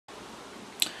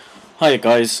Hi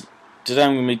guys, today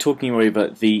I'm going to be talking over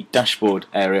the dashboard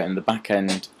area and the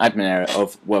back-end admin area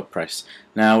of WordPress.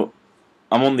 Now,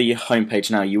 I'm on the home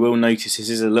page now. You will notice this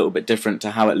is a little bit different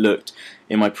to how it looked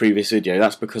in my previous video.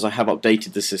 That's because I have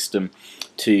updated the system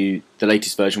to the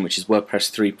latest version, which is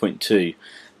WordPress 3.2,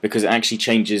 because it actually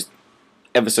changes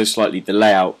ever so slightly the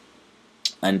layout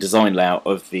and design layout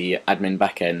of the admin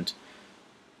backend.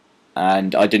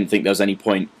 And I didn't think there was any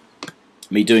point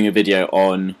me doing a video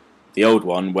on the old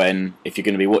one when, if you're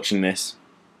going to be watching this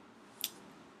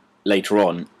later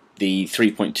on, the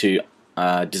 3.2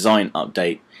 design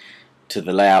update to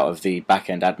the layout of the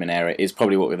back-end admin area is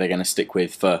probably what they're going to stick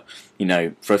with for,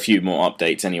 for a few more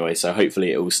updates anyway, so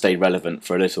hopefully it will stay relevant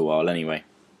for a little while anyway.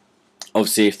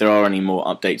 Obviously, if there are any more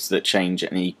updates that change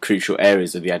any crucial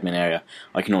areas of the admin area,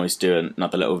 I can always do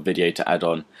another little video to add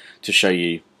on to show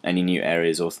you any new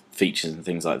areas or features and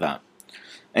things like that.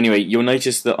 Anyway, you'll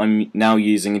notice that I'm now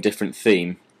using a different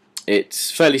theme.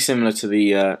 It's fairly similar to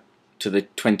the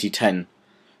 2010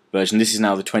 version. This is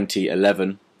now the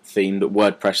 2011 theme that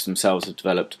WordPress themselves have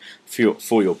developed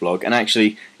for your blog, and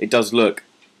actually it does look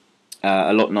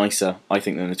a lot nicer, I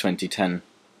think, than the 2010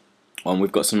 one. We've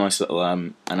got some nice little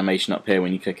animation up here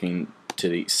when you're clicking to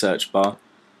the search bar.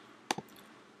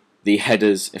 The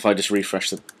headers, if I just refresh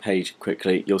the page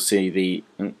quickly, you'll see the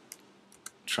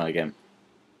try again.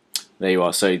 There you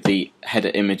are. So the header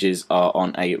images are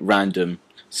on a random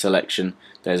selection.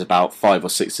 There's about 5 or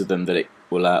 6 of them that it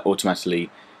will automatically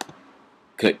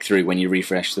click through when you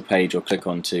refresh the page or click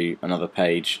onto another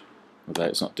page, although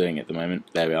it's not doing it at the moment.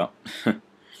 There we are.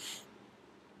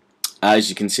 As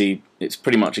you can see, it's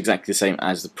pretty much exactly the same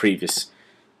as the previous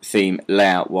theme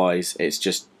layout wise. It's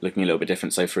just looking a little bit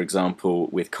different. So for example,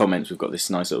 with comments, we've got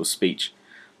this nice little speech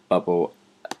bubble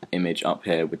image up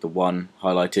here with the 1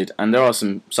 highlighted, and there are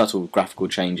some subtle graphical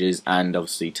changes and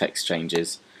obviously text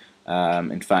changes.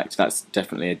 In fact, that's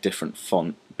definitely a different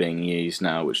font being used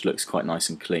now, which looks quite nice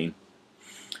and clean.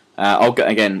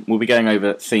 We'll be going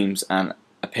over themes and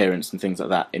appearance and things like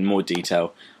that in more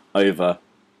detail over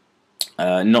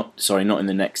not in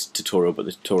the next tutorial, but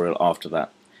the tutorial after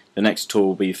that. The next tutorial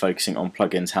will be focusing on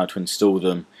plugins, how to install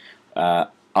them,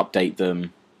 update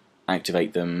them,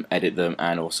 activate them, edit them,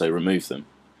 and also remove them.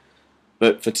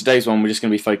 But for today's one, we're just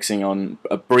going to be focusing on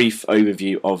a brief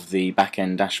overview of the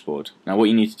back-end dashboard. Now, what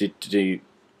you need to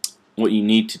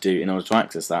do in order to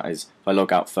access that is, if I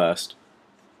log out first,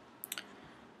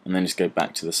 and then just go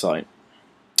back to the site.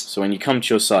 So when you come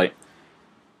to your site,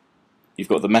 you've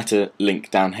got the meta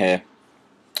link down here.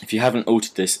 If you haven't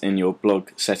altered this in your blog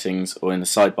settings or in the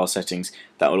sidebar settings,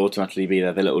 that will automatically be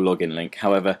there, the little login link.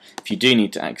 However, if you do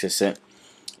need to access it,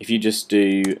 if you just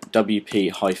do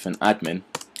wp-admin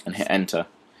and hit enter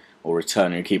or return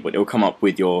on your keyboard, it will come up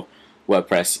with your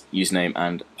WordPress username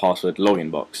and password login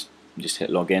box. You just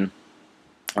hit login,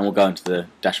 and we'll go into the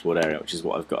dashboard area, which is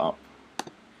what I've got up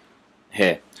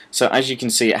here. So as you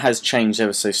can see, it has changed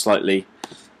ever so slightly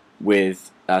with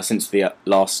since the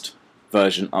last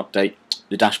version update.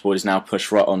 The dashboard is now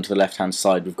pushed right onto the left hand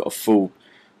side. We've got a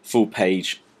full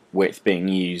page width being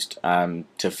used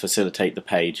to facilitate the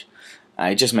page.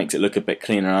 It just makes it look a bit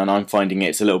cleaner, and I'm finding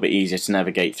it's a little bit easier to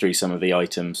navigate through some of the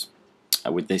items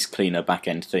with this cleaner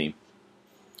back-end theme.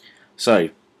 So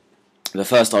the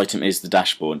first item is the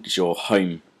dashboard. It's your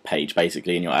home page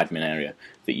basically in your admin area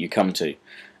that you come to,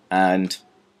 and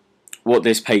what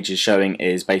this page is showing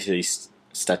is basically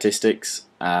statistics,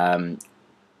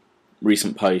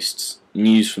 recent posts,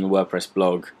 news from the WordPress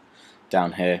blog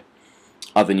down here,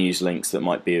 other news links that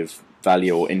might be of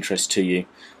value or interest to you,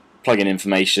 plugin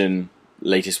information,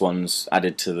 latest ones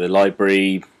added to the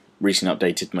library, recent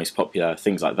updated, most popular,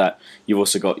 things like that. You've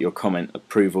also got your comment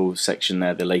approval section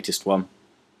there, the latest one,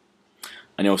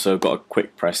 and you also got a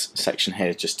quick press section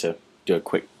here just to do a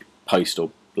quick post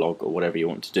or blog or whatever you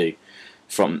want to do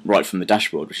right from the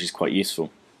dashboard, which is quite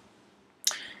useful.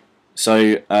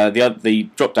 So the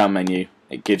drop down menu,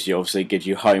 it gives you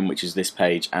home, which is this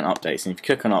page, and updates, and if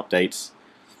you click on updates,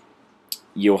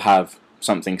 you'll have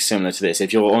something similar to this.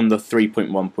 If you're on the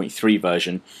 3.1.3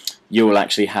 version, you will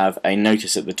actually have a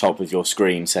notice at the top of your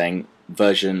screen saying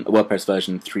WordPress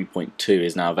version 3.2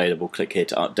 is now available. Click here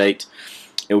to update.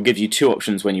 It will give you 2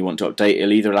 options when you want to update.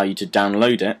 It'll either allow you to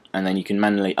download it, and then you can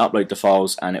manually upload the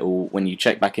files, and it will, when you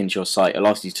check back into your site, it'll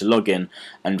ask you to log in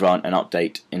and run an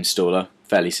update installer.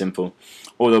 Fairly simple.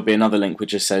 Or there'll be another link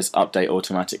which just says update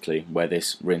automatically, where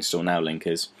this reinstall now link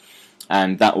is,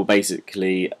 and that will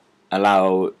basically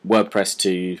allow WordPress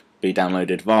to be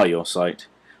downloaded via your site,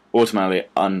 automatically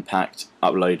unpacked,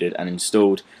 uploaded and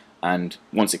installed, and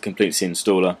once it completes the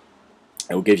installer,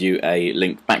 it will give you a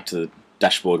link back to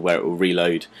dashboard where it will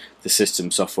reload the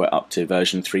system software up to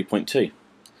version 3.2.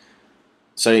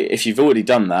 So if you've already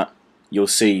done that, you'll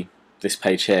see this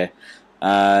page here.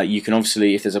 You can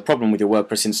obviously, if there's a problem with your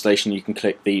WordPress installation, you can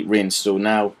click the reinstall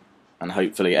now, and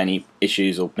hopefully any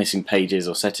issues or missing pages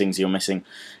or settings you're missing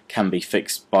can be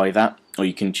fixed by that. Or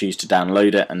you can choose to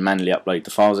download it and manually upload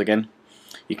the files again.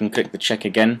 You can click the check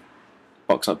again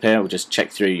box up here. We'll just check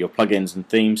through your plugins and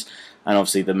themes, and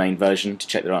obviously the main version to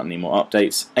check there aren't any more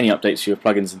updates. Any updates for your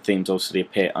plugins and themes obviously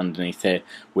appear underneath here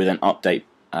with an update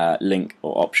link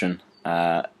or option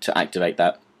to activate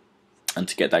that and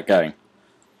to get that going.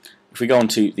 If we go on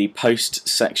to the post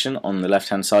section on the left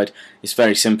hand side, it's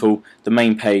very simple. The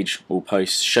main page, all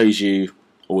posts, shows you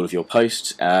all of your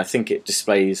posts. I think it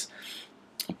displays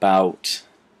about,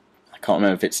 I can't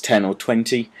remember if it's 10 or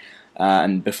 20,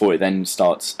 and before it then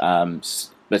starts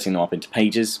splitting them up into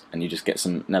pages, and you just get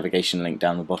some navigation link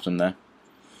down the bottom there,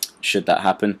 should that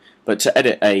happen. But to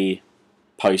edit a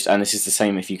post, and this is the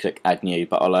same if you click add new,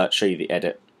 but I'll show you the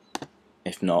edit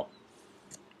if not.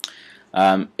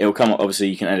 It will come up, obviously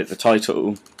you can edit the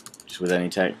title just with any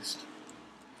text,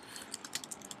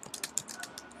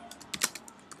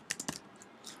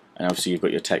 and obviously you've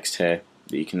got your text here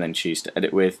that you can then choose to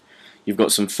edit with. You've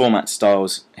got some format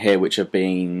styles here which are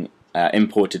being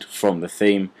imported from the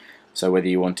theme, so whether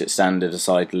you want it standard,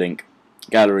 aside, link,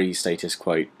 gallery, status,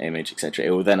 quote, image, etc., it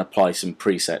will then apply some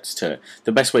presets to it.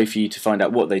 The best way for you to find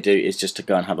out what they do is just to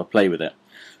go and have a play with it.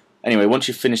 Anyway, once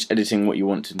you've finished editing what you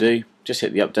want to do, just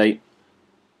hit the update,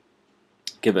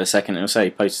 give it a second, and it'll say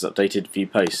post is updated, view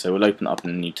post. So we'll open it up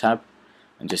in a new tab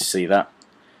and just see that.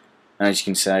 And as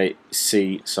you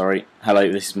can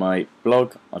hello, this is my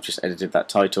blog. I've just edited that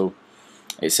title.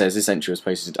 It says this entry was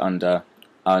posted under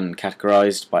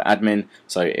uncategorized by admin,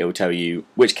 so it will tell you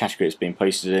which category it's being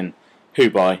posted in, who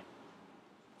by,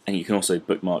 and you can also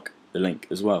bookmark the link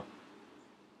as well.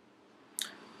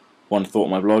 One thought on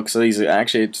my blog. So these are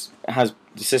actually,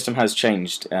 the system has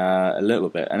changed a little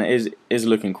bit, and it is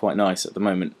looking quite nice at the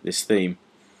moment. This theme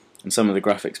and some of the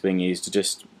graphics being used are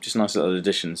just nice little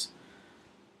additions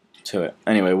to it.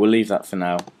 Anyway, we'll leave that for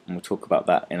now, and we'll talk about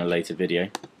that in a later video.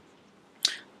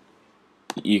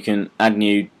 You can add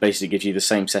new, basically gives you the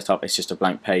same setup. It's just a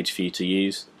blank page for you to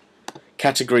use.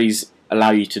 Categories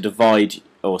allow you to divide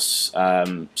or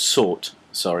sort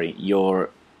your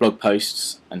blog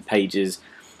posts and pages.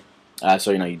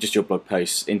 Just your blog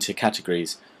posts into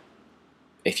categories.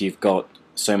 If you've got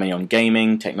so many on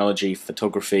gaming, technology,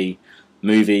 photography,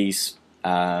 movies,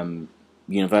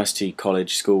 university,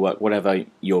 college, schoolwork, whatever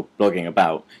you're blogging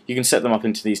about, you can set them up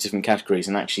into these different categories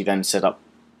and actually then set up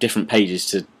different pages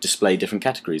to display different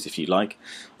categories if you like.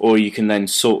 Or you can then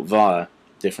sort via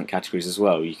different categories as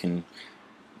well. You can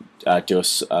do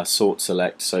a sort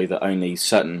select so that only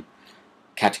certain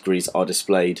categories are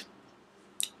displayed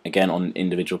again on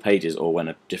individual pages, or when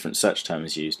a different search term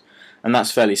is used. And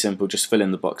that's fairly simple. Just fill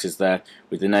in the boxes there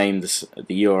with the name, the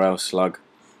URL slug,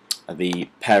 the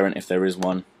parent if there is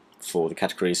one for the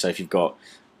category. So if you've got,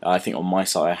 I think on my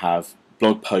site I have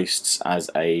blog posts as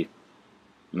a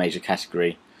major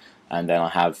category, and then I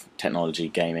have technology,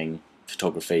 gaming,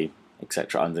 photography,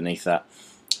 etc. underneath that,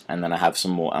 and then I have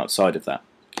some more outside of that.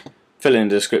 Fill in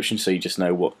the description so you just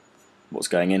know what's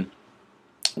going in,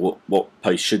 what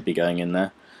post should be going in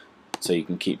there, so you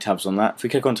can keep tabs on that. If we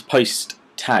click on to post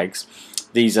tags,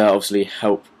 these obviously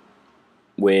help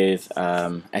with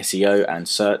SEO and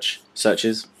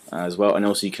searches as well, and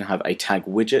also you can have a tag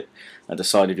widget at the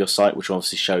side of your site which will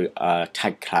obviously show a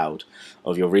tag cloud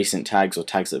of your recent tags or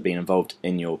tags that have been involved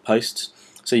in your posts.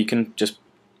 So you can just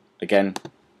again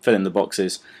fill in the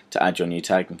boxes to add your new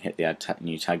tag and hit the add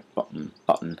new tag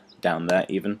button down there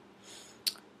even.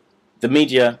 The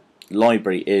media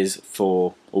library is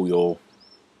for all your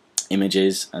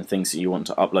images and things that you want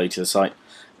to upload to the site.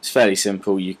 It's fairly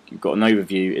simple. You've got an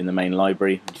overview in the main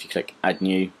library. If you click add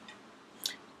new,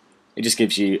 it just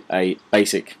gives you a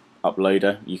basic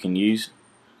uploader you can use.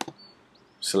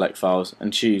 Select files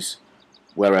and choose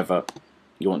wherever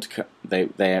you want to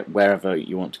wherever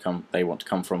you want to come. They want to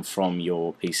come from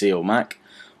your PC or Mac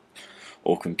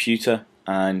or computer,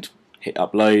 and hit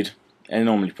upload. And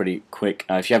normally pretty quick.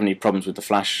 If you have any problems with the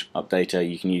Flash updater,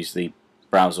 you can use the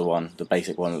browser one, the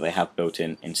basic one that they have built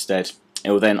in instead.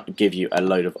 It will then give you a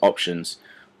load of options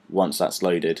once that's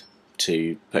loaded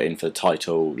to put in for the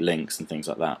title, links and things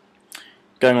like that.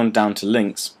 Going on down to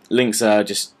links,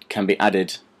 just can be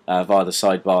added via the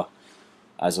sidebar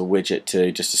as a widget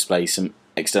to just display some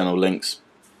external links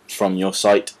from your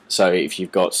site. So if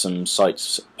you've got some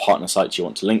sites, partner sites you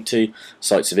want to link to,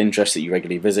 sites of interest that you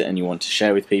regularly visit and you want to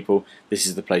share with people, this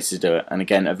is the place to do it. And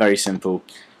again, a very simple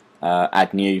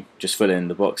add new, just fill in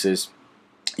the boxes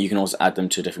You can also add them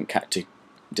to different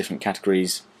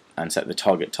categories and set the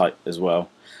target type as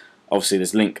well. Obviously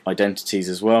there's link identities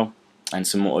as well, and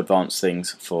some more advanced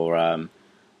things for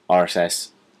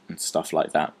RSS and stuff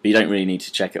like that. But you don't really need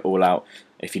to check it all out.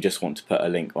 If you just want to put a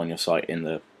link on your site in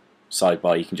the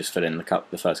sidebar, you can just fill in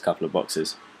the first couple of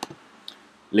boxes.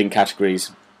 Link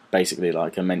categories, basically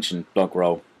like I mentioned, blog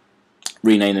roll.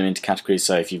 Rename them into categories,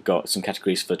 so if you've got some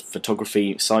categories for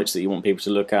photography sites that you want people to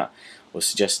look at or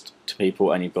suggest to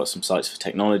people, and you've got some sites for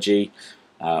technology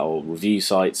or review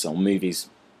sites or movies,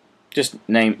 just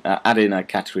add in a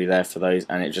category there for those,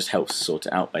 and it just helps sort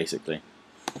it out basically.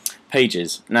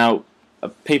 Pages. Now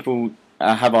people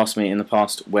have asked me in the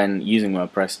past, when using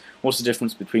WordPress, what's the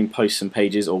difference between posts and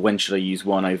pages, or when should I use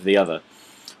one over the other?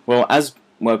 Well, as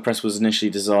WordPress was initially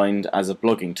designed as a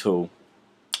blogging tool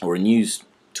or a news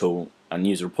tool, a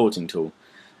news reporting tool,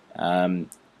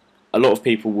 a lot of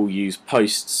people will use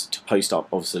posts to post up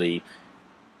obviously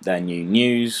their new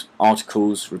news,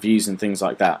 articles, reviews and things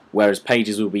like that, whereas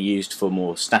pages will be used for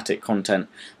more static content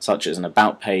such as an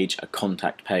about page, a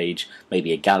contact page,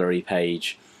 maybe a gallery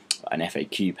page, an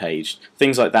FAQ page,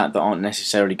 things like that that aren't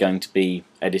necessarily going to be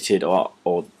edited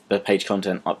or the page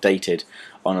content updated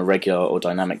on a regular or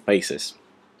dynamic basis.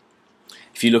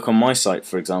 If you look on my site,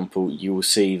 for example, you will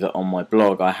see that on my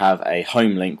blog I have a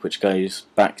home link which goes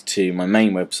back to my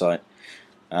main website.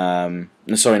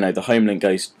 The home link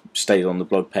stays on the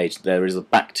blog page. There is a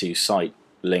back to site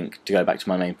link to go back to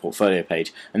my main portfolio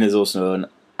page, and there's also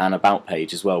an about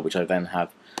page as well, which I then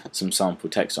have some sample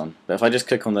text on. But if I just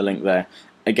click on the link there,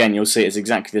 again you'll see it's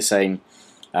exactly the same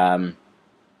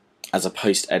as a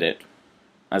post edit.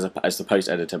 As the post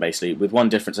editor, basically, with one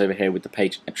difference over here with the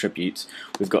page attributes.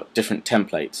 We've got different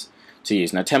templates to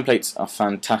use. Now templates are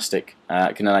fantastic,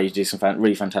 can allow you to do some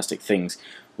really fantastic things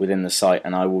within the site,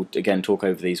 and I will again talk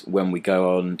over these when we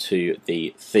go on to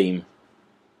the theme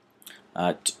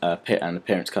and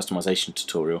appearance customization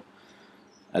tutorial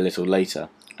a little later.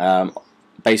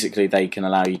 Basically they can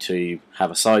allow you to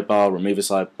have a sidebar, remove a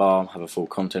sidebar, have a full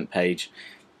content page.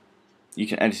 You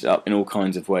can edit it up in all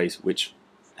kinds of ways, which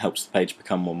helps the page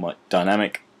become more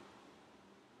dynamic,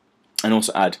 and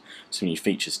also add some new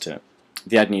features to it.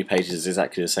 The add new pages is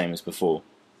exactly the same as before,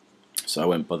 so I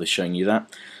won't bother showing you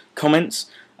that. Comments,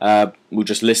 we'll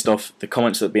just list off the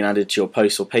comments that have been added to your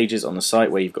posts or pages on the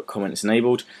site where you've got comments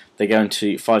enabled. They go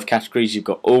into 5 categories. You've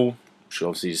got all, which will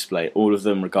obviously display all of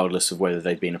them regardless of whether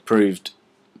they've been approved,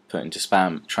 put into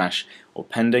spam, trash or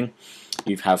pending.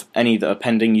 You have any that are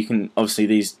pending. You can obviously,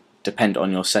 these depend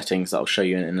on your settings that I'll show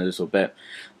you in a little bit,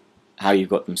 how you've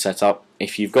got them set up.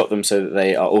 If you've got them so that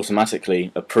they are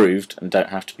automatically approved and don't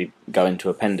have to go into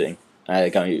a pending,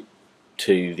 go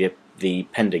to the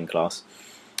pending class,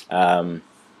 then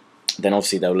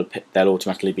obviously they'll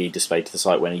automatically be displayed to the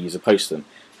site when a user posts them.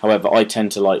 However, I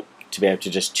tend to like to be able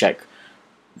to just check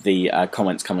the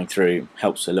comments coming through.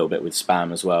 Helps a little bit with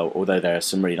spam as well, although there are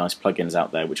some really nice plugins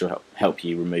out there which will help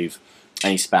you remove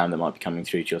any spam that might be coming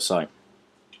through to your site.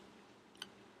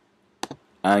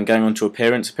 And going on to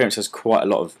appearance has quite a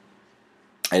lot of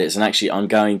edits, and actually I'm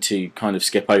going to kind of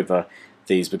skip over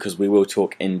these because we will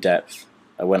talk in depth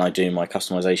when I do my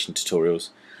customization tutorials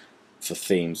for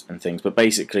themes and things. But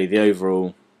basically the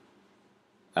overall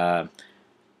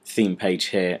theme page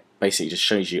here basically just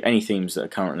shows you any themes that are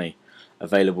currently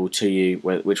available to you,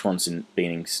 which ones are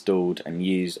being installed and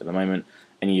used at the moment,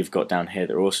 and you've got down here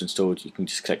that are also installed. You can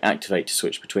just click activate to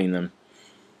switch between them,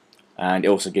 and it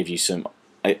also gives you some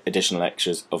additional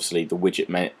extras. Obviously the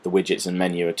widgets and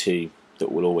menu are two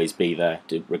that will always be there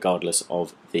regardless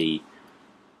of the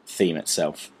theme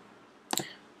itself.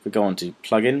 If we go on to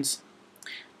plugins,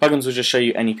 plugins will just show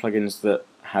you any plugins that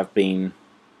have been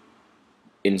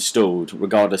installed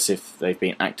regardless if they've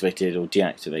been activated or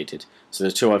deactivated. So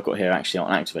the two I've got here actually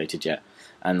aren't activated yet,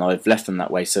 and I've left them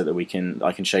that way so that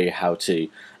I can show you how to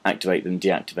activate them,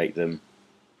 deactivate them,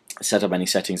 set up any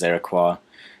settings they require,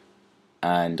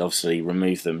 and obviously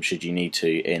remove them should you need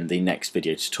to in the next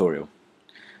video tutorial.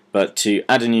 But to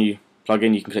add a new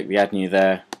plugin, you can click the add new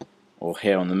there or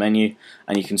here on the menu,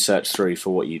 and you can search through for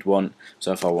what you'd want.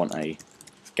 So if I want a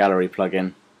gallery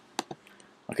plugin,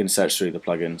 I can search through the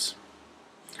plugins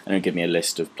and it'll give me a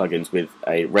list of plugins with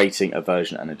a rating, a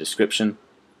version and a description.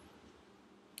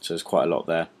 So there's quite a lot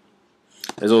there.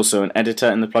 There's also an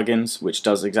editor in the plugins which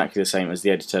does exactly the same as the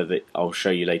editor that I'll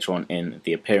show you later on in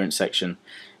the appearance section.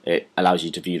 It allows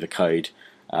you to view the code.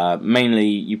 Mainly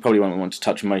you probably won't want to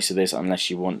touch most of this unless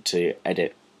you want to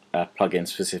edit a plugin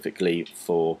specifically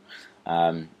for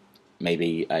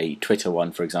maybe a Twitter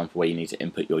one, for example, where you need to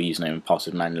input your username and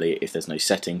password manually if there's no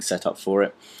settings set up for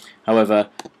it. However,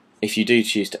 if you do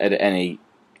choose to edit any,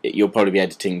 you'll probably be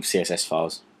editing CSS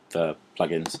files the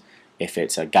plugins if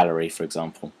it's a gallery, for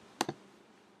example.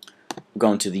 We'll go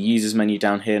on to the users menu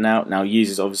down here now. Now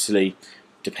users obviously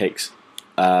depicts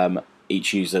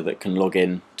each user that can log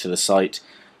in to the site.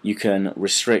 You can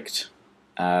restrict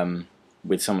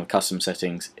with some of the custom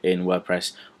settings in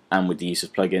WordPress and with the use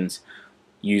of plugins,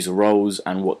 user roles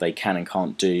and what they can and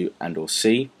can't do and or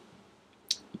see.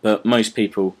 But most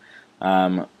people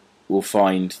will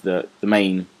find that the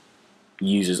main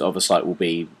users of a site will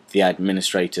be the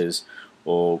administrators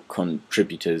or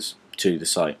contributors to the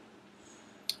site.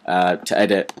 To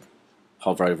edit,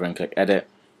 hover over and click edit.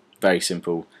 Very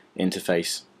simple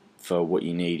interface for what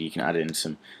you need. You can add in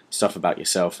some stuff about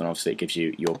yourself, and obviously it gives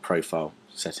you your profile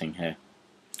setting here.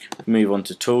 Move on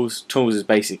to tools. Tools is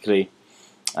basically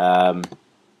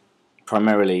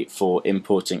primarily for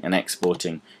importing and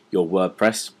exporting your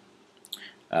WordPress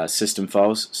system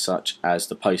files, such as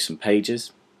the posts and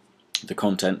pages, the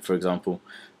content, for example,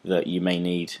 that you may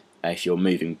need if you're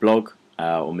moving blog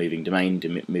or moving domain,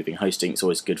 moving hosting. It's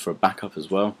always good for a backup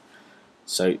as well.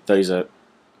 So those are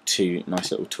two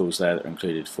nice little tools there that are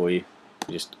included for you.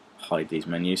 You just hide these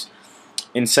menus.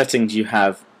 In settings you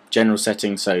have general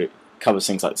settings, so it covers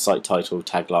things like the site title,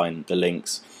 tagline, the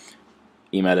links,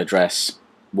 email address,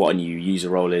 what a new user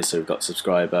role is, so we've got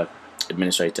subscriber,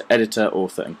 administrator, editor,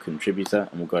 author and contributor,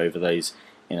 and we'll go over those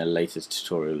in a later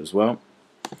tutorial as well.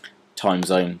 Time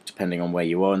zone, depending on where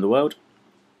you are in the world,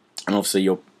 and obviously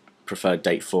your preferred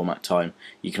date format time.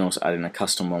 You can also add in a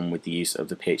custom one with the use of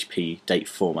the PHP date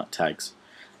format tags.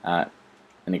 And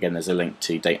again, there's a link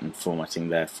to date and formatting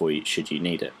there for you should you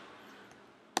need it.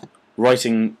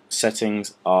 Writing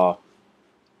settings are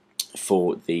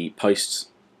for the posts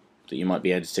that you might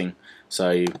be editing.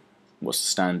 So what's the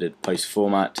standard post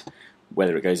format,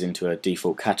 whether it goes into a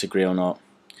default category or not.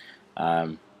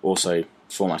 Also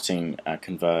formatting,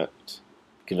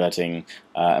 converting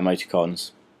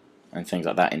emoticons and things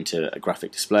like that into a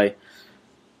graphic display.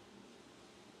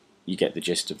 You get the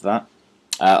gist of that.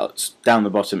 Down the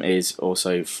bottom is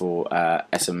also for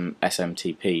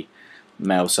SMTP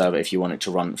mail server if you want it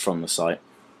to run from the site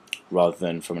rather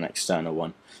than from an external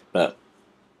one, but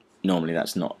normally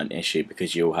that's not an issue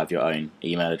because you'll have your own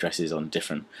email addresses on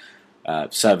different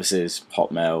services,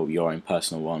 Hotmail, your own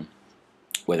personal one,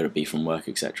 whether it be from work,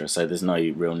 etc. So there's no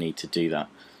real need to do that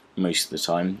most of the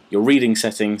time. Your reading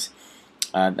settings,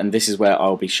 and this is where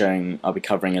I'll be covering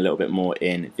a little bit more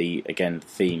in the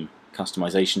theme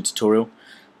customization tutorial.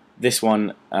 This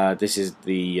one, this is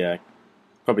the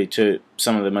probably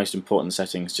some of the most important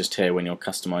settings just here when you're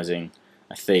customizing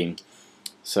a theme.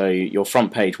 So your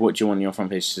front page, what do you want your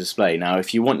front page to display? Now,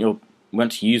 if you want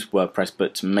to use WordPress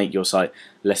but to make your site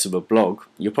less of a blog,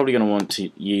 you're probably going to want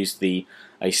to use a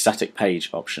static page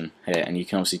option here, and you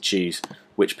can obviously choose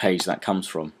which page that comes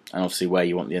from and obviously where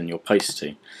you want your posts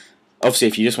to. Obviously,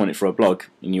 if you just want it for a blog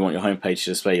and you want your home page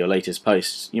to display your latest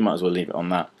posts, you might as well leave it on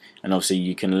that. And obviously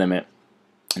you can limit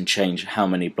and change how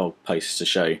many blog posts to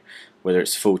show, whether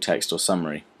it's full text or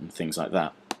summary and things like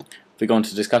that. If we go on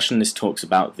to discussion, this talks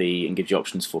about and gives you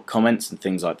options for comments and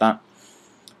things like that.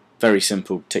 Very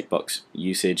simple tick box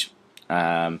usage,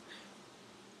 when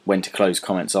to close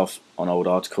comments off on old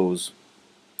articles,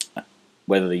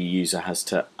 whether the user has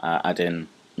to add in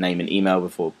name and email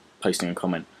before posting a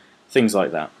comment, things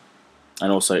like that.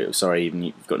 And also, sorry, even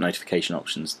you've got notification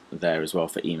options there as well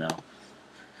for email.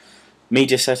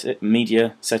 Media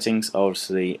settings,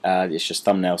 obviously it's just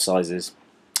thumbnail sizes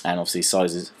and obviously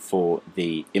sizes for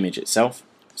the image itself.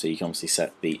 So you can obviously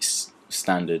set the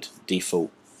standard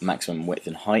default maximum width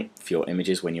and height for your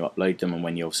images when you upload them and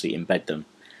when you obviously embed them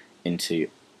into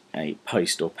a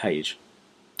post or page.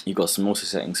 You've got some also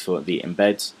settings for the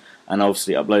embeds and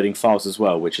obviously uploading files as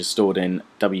well, which is stored in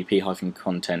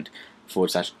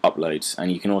wp-content/uploads,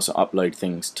 and you can also upload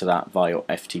things to that via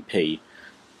FTP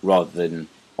rather than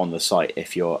on the site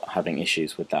if you're having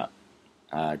issues with that.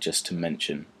 Just to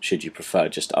mention, should you prefer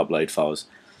just to upload files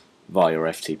via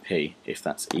FTP if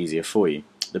that's easier for you.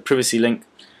 The privacy link,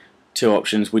 two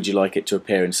options: would you like it to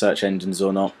appear in search engines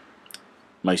or not?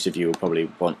 Most of you will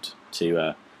probably want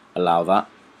to allow that.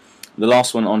 The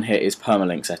last one on here is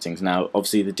permalink settings. Now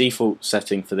obviously the default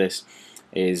setting for this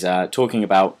is talking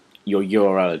about your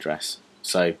URL address.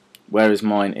 So whereas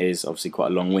mine is obviously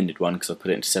quite a long-winded one because I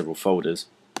put it into several folders.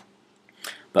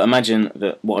 But imagine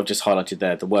that what I've just highlighted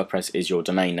there, the WordPress is your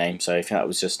domain name. So if that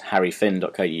was just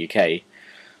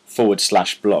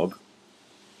harryfinn.co.uk/blog,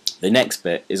 the next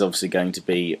bit is obviously going to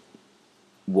be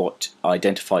what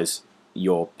identifies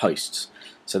your posts.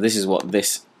 So this is what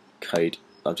this code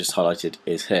I've just highlighted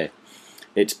is here.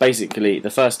 It's basically, the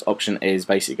first option is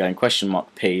basically going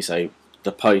 ?P, so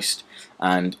the post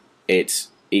and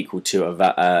its equal to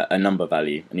a number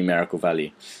value, a numerical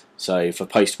value. So for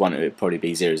post 1 it would probably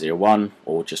be 001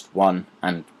 or just 1,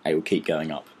 and it will keep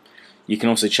going up. You can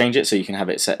also change it, so you can have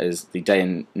it set as the day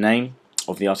and name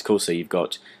of the article, so you've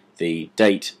got the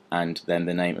date and then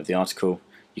the name of the article.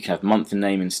 You can have month and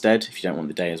name instead if you don't want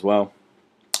the day as well.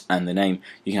 And the name,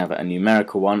 you can have a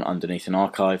numerical one underneath an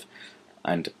archive,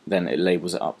 and then it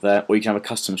labels it up there. Or you can have a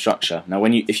custom structure. Now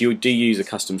if you do use a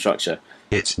custom structure,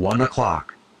 it's 1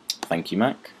 o'clock. Thank you,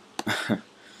 Mac.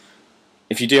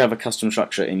 If you do have a custom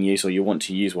structure in use, or you want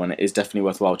to use one, it is definitely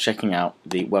worthwhile checking out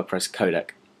the WordPress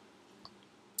codex,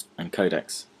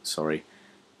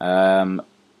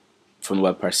 from the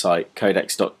WordPress site,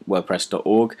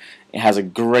 codex.wordpress.org. It has a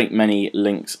great many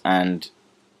links and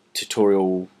basic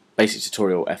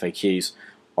tutorial FAQs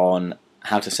on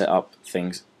how to set up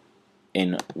things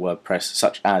in WordPress,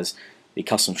 such as the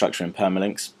custom structure and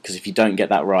permalinks, because if you don't get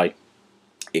that right,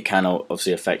 it can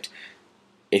obviously affect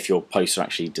if your posts are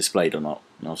actually displayed or not,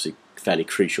 and obviously fairly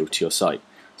crucial to your site.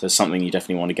 So it's something you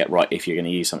definitely want to get right if you're going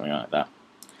to use something like that.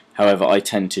 However, I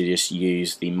tend to just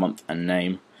use the month and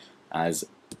name, as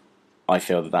I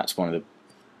feel that that's one of the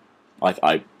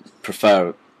I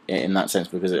prefer it in that sense,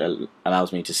 because it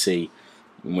allows me to see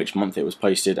in which month it was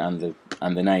posted and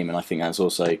the name, and I think that's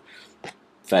also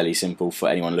fairly simple for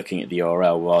anyone looking at the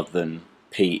URL rather than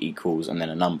p equals and then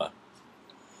a number.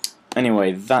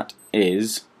 Anyway, that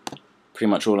is pretty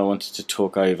much all I wanted to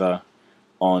talk over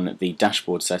on the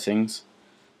dashboard settings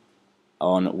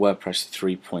on WordPress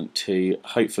 3.2.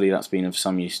 Hopefully that's been of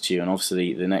some use to you, and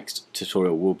obviously the next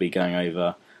tutorial will be going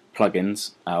over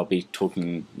plugins. I'll be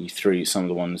talking you through some of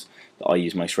the ones that I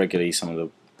use most regularly, some of the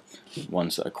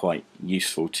ones that are quite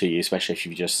useful to you, especially if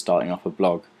you're just starting up a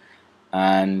blog,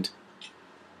 and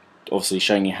obviously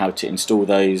showing you how to install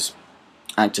those,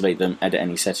 activate them, edit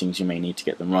any settings you may need to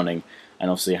get them running, and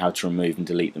obviously how to remove and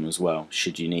delete them as well,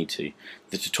 should you need to.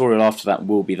 The tutorial after that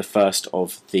will be the first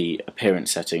of the appearance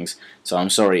settings, so I'm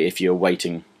sorry if you're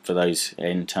waiting for those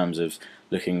in terms of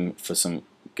looking for some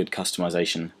good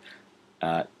customization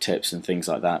tips and things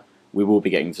like that. We will be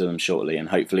getting to them shortly, and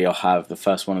hopefully I'll have the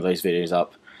first one of those videos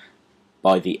up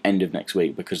by the end of next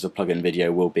week, because the plugin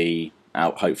video will be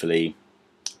out hopefully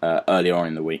earlier on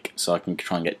in the week, so I can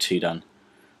try and get 2 done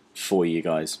for you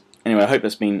guys. Anyway, I hope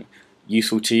that's been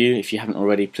useful to you. If you haven't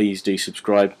already, please do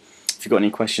subscribe. If you've got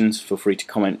any questions, feel free to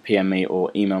comment, PM me,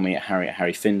 or email me at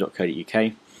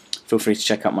harry@harryfinn.co.uk. Feel free to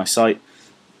check out my site.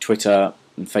 Twitter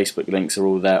and Facebook links are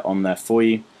all on there for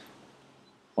you.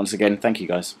 Once again, thank you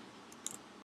guys.